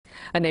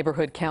A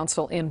neighborhood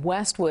council in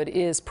Westwood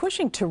is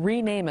pushing to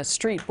rename a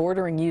street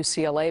bordering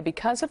UCLA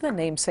because of the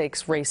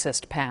namesake's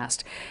racist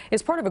past.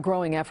 It's part of a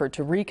growing effort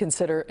to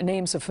reconsider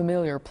names of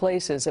familiar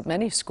places at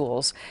many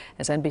schools.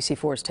 As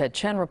NBC4's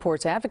Chen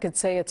reports,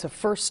 advocates say it's a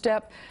first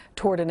step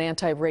toward an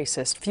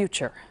anti-racist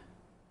future.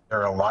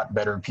 There are a lot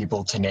better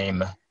people to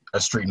name a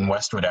street in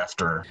Westwood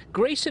after.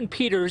 Grayson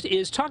Peters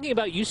is talking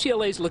about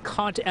UCLA's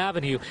LeConte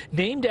Avenue,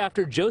 named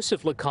after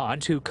Joseph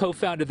LeConte, who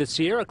co-founded the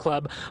Sierra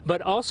Club,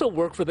 but also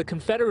worked for the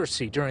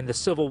Confederacy during the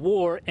Civil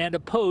War and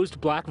opposed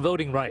black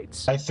voting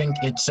rights. I think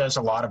it says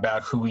a lot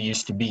about who we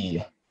used to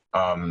be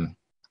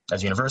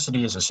as a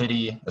university, as a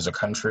city, as a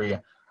country.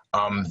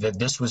 That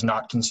this was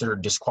not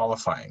considered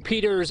disqualifying.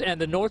 Peters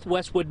and the North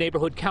Westwood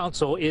Neighborhood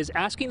Council is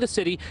asking the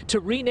city to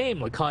rename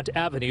LeConte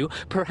Avenue,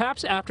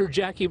 perhaps after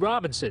Jackie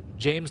Robinson,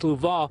 James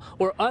Luval,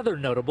 or other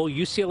notable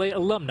UCLA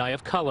alumni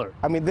of color.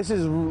 I mean, this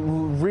is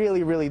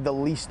really the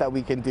least that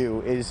we can do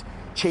is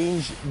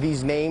change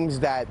these names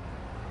that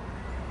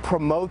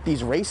promote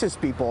these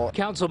racist people.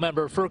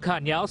 Councilmember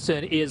Furkan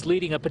Yalcin is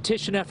leading a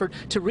petition effort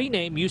to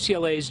rename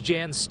UCLA's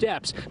Jan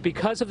Steps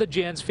because of the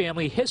Jan's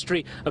family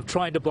history of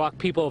trying to block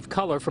people of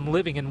color from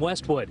living in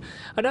Westwood.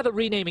 Another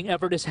renaming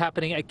effort is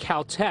happening at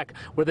Caltech,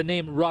 where the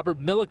name Robert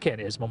Milliken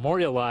is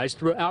memorialized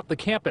throughout the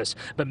campus.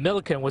 But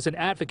Milliken was an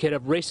advocate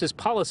of racist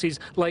policies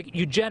like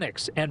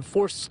eugenics and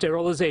forced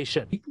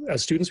sterilization.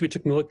 As students, we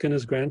took Milliken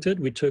as granted.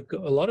 We took a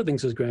lot of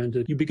things as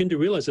granted. You begin to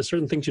realize that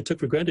certain things you took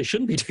for granted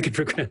shouldn't be taken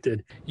for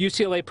granted.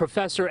 UCLA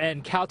professor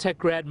and Caltech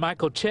grad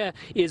Michael Chen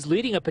is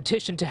leading a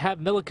petition to have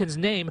Milliken's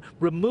name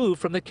removed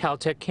from the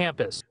Caltech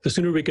campus. The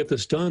sooner we get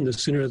this done, the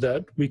sooner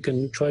that we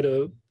can try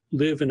to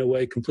live in a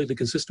way completely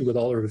consistent with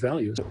all our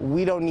values.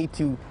 We don't need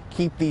to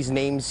keep these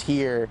names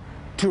here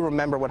to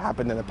remember what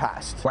happened in the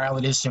past. While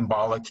it is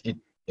symbolic,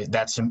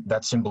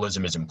 that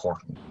symbolism is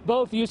important.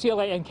 Both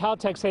UCLA and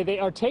Caltech say they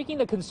are taking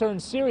the concern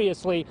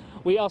seriously.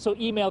 We also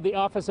emailed the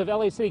office of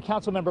LA City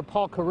Councilmember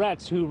Paul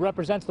Koretz, who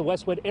represents the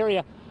Westwood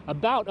area,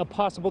 about a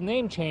possible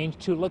name change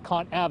to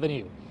LeConte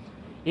Avenue.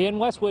 In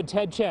Westwood,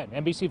 Chen,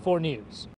 NBC4 News.